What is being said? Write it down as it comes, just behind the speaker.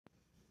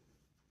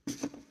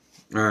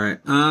Alright,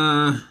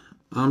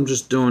 I'm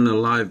just doing a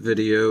live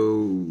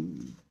video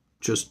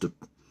just to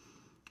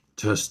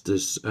test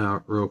this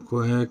out real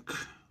quick.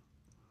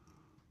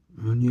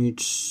 I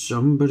need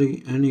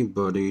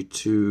anybody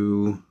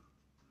to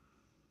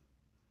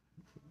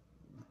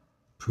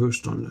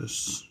post on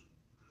this.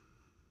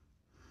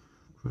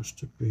 Request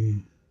to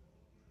be,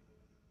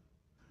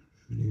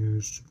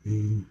 videos to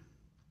be.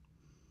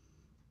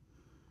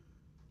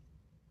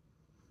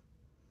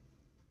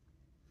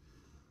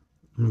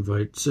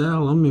 Invite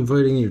Sal. I'm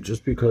inviting you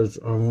just because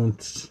I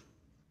want.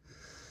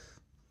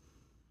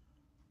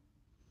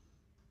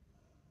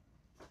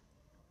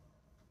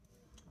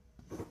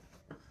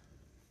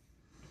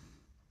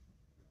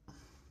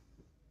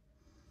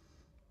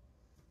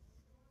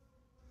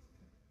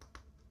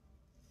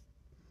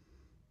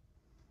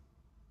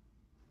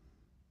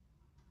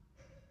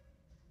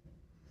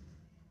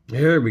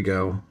 There we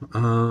go.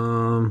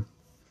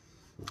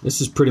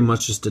 This is pretty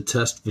much just a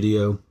test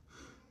video.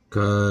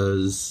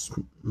 Because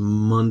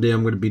Monday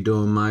I'm going to be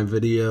doing my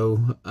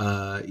video,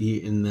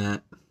 eating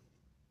that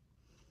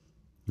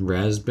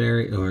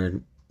raspberry,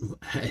 or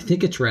I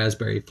think it's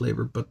raspberry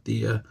flavor, but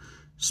the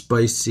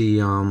spicy,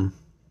 the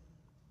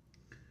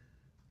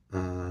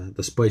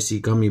spicy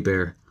gummy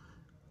bear.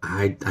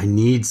 I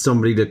need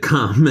somebody to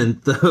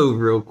comment though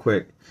real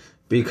quick,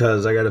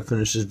 because I got to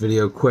finish this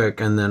video quick,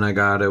 and then I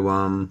got to,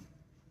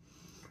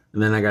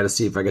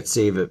 see if I could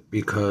save it,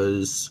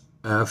 because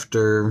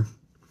after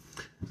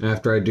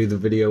I do the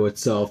video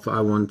itself, I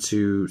want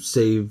to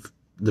save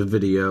the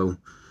video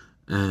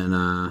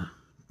and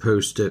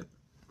post it.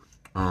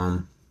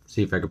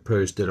 See if I could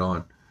post it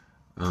on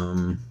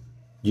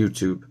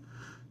YouTube.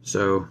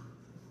 So,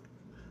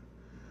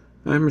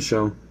 hi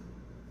Michelle.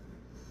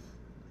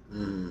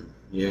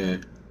 Yeah.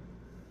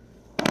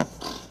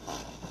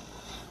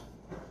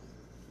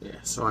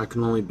 Yeah. So I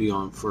can only be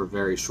on for a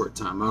very short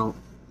time.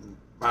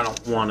 I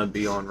don't want to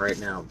be on right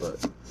now,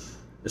 but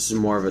this is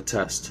more of a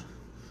test.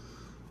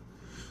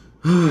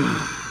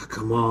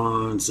 Come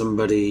on,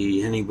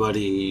 somebody,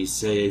 anybody,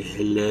 say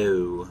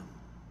hello.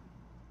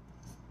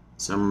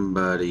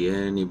 Somebody,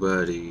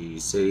 anybody,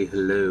 say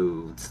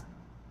hello.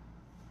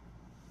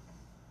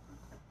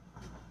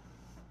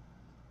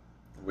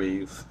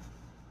 Wave.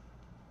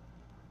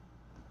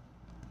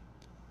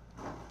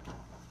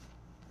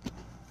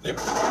 There we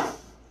go.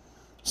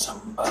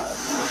 Somebody,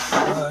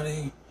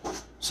 anybody,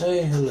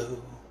 say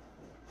hello.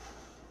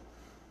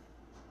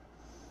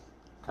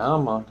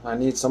 Come on, I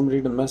need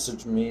somebody to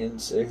message me and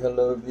say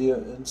hello via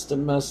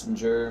Instant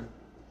Messenger.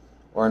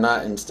 Or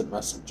not Instant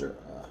Messenger,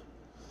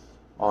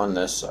 on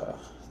this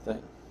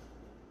thing.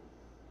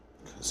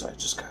 Because I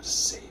just gotta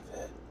save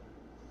it.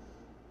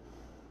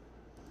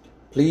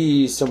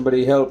 Please,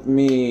 somebody help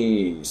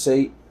me.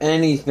 Say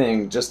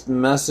anything. Just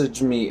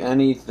message me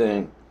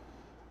anything.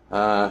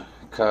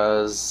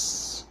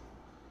 Because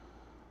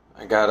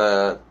I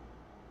gotta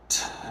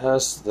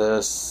test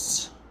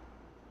this.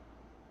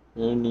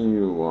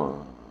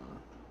 Anyone.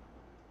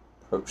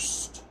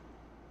 Post.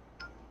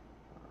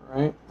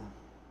 Alright.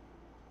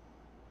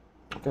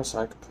 I guess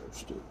I could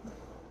post it.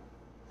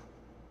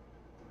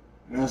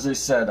 As I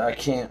said, I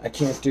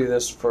can't do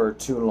this for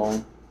too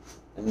long.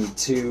 I need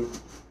to.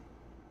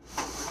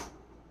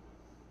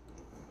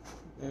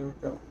 There we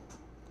go.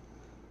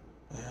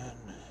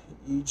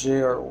 And EJ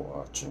are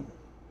watching.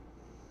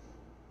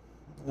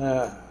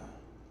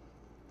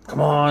 Come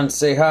on,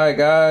 say hi,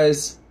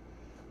 guys.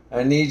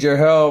 I need your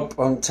help.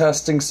 I'm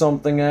testing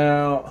something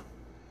out.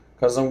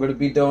 Because I'm going to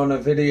be doing a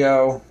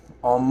video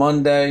on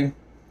Monday.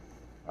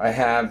 I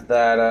have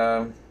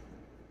that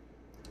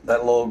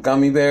little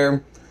gummy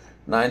bear,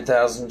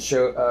 9,000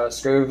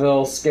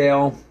 Scoville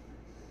scale.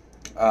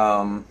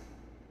 And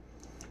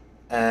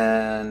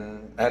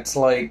that's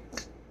like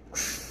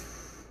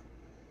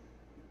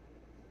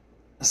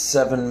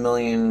 7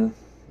 million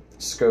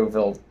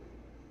Scoville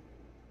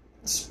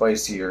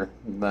spicier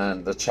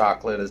than the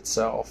chocolate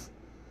itself.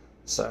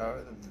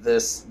 So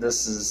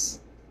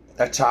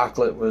that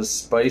chocolate was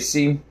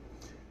spicy,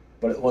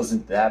 but it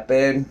wasn't that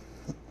bad.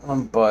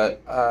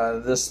 But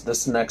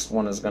this next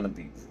one is gonna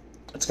be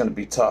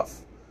tough.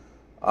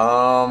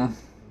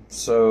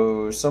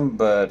 So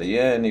somebody,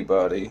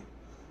 anybody,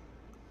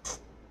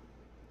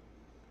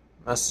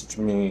 message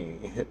me,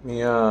 hit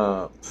me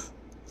up.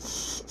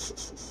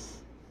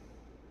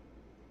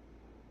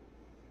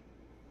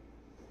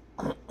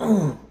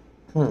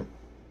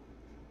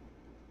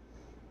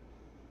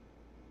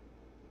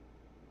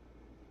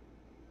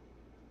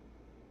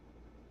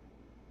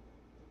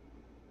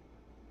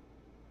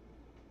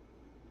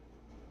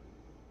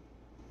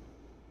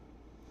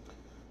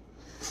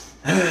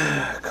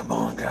 Come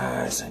on,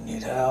 guys, I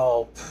need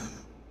help.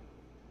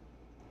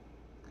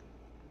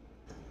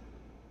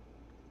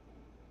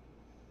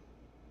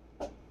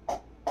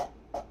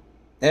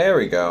 There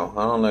we go.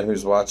 I don't know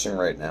who's watching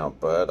right now,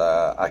 but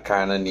I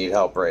kind of need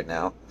help right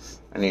now.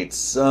 I need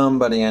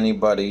somebody,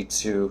 anybody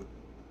to...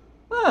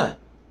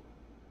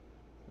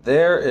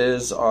 There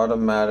is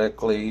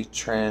automatically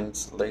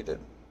translated.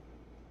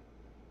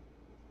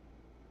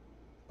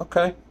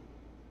 Okay.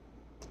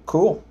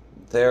 Cool.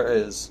 there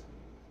is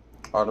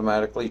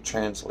automatically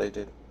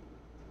translated.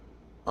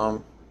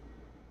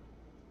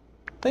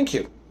 Thank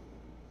you.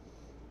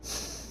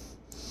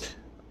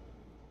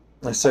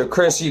 So,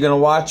 Chris, you gonna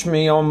watch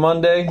me on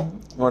Monday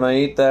when I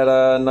eat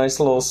that nice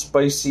little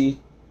spicy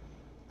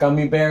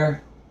gummy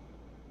bear?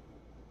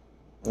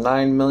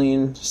 9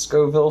 million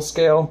Scoville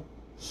scale.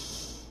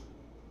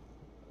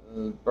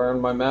 Burn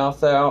my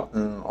mouth out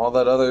and all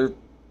that other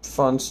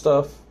fun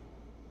stuff.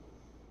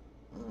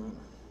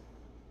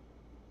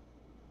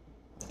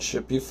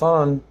 Should be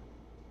fun.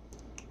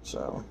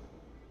 So,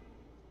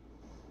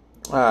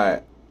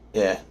 alright,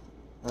 yeah.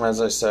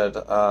 As I said,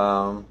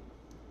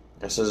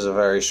 this is a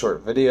very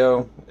short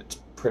video. It's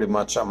pretty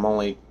much, I'm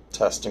only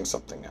testing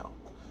something out.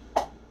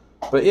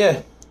 But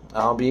yeah,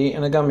 I'll be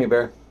eating a gummy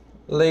bear.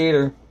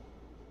 Later.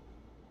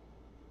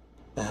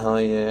 Hell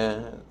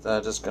yeah.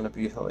 That is gonna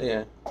be, hell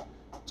yeah.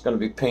 It's gonna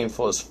be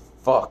painful as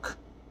fuck.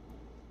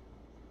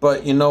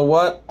 But you know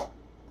what?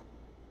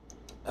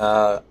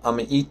 I'm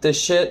gonna eat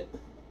this shit.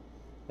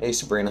 Hey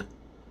Sabrina.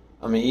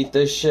 I'm gonna eat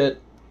this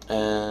shit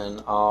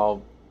and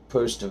I'll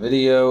post a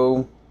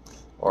video.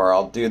 Or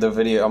I'll do the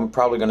video. I'm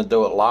probably going to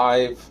do it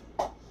live.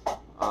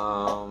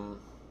 I'm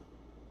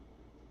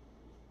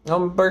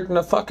burping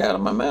the fuck out of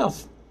my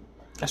mouth.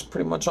 That's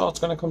pretty much all it's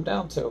going to come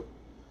down to.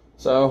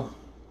 So,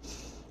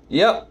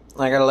 yep.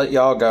 I got to let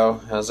y'all go.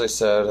 As I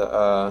said,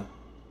 I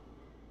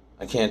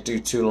can't do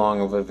too long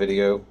of a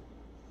video.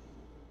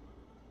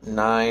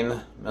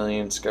 9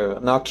 million Scoville.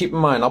 Now, keep in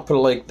mind, I'll put it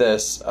like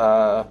this.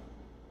 I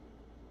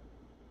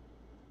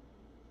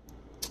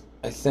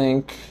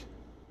think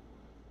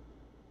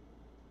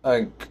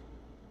a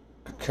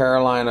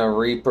Carolina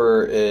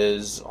Reaper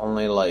is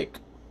only like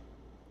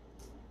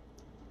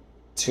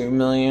 2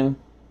 million.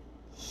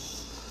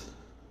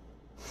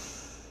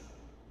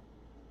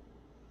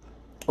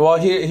 Well,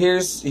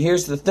 here's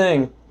the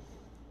thing.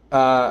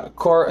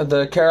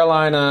 The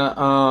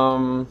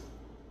Carolina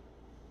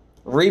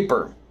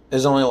Reaper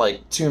is only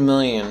like 2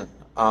 million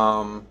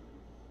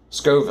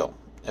Scoville,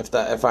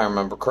 if I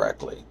remember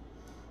correctly.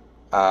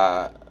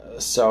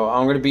 So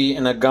I'm gonna be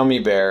in a gummy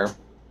bear.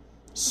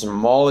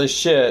 Small as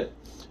shit,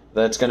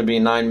 that's going to be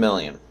 9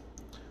 million.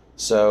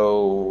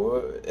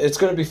 So it's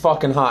going to be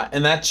fucking hot.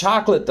 And that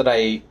chocolate that I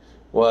ate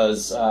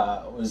was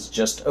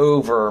just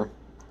over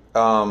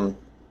was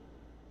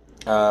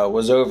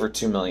over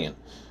 2 million.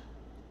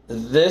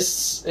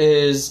 This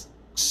is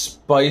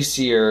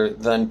spicier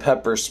than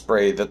pepper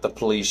spray that the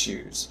police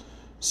use.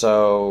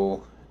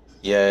 So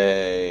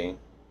yay.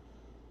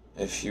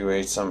 If you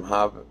ate some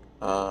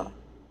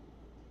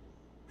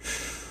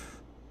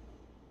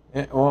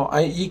yeah, well,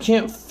 you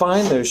can't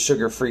find those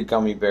sugar-free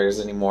gummy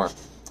bears anymore.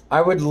 I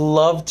would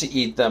love to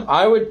eat them.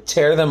 I would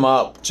tear them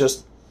up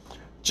just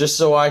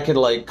so I could,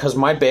 like, because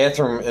my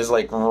bathroom is,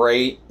 like,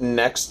 right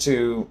next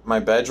to my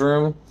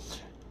bedroom,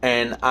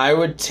 and I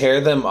would tear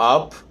them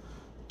up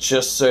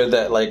just so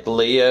that, like,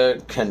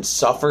 Leah can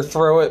suffer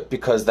through it,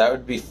 because that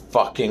would be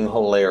fucking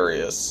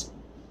hilarious.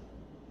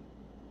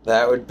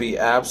 That would be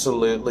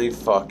absolutely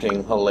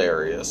fucking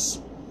hilarious.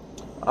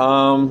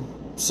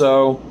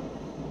 So...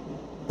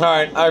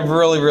 Alright, I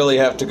really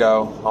have to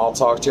go. I'll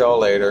talk to y'all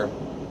later.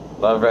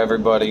 Love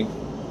everybody.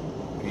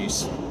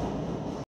 Peace.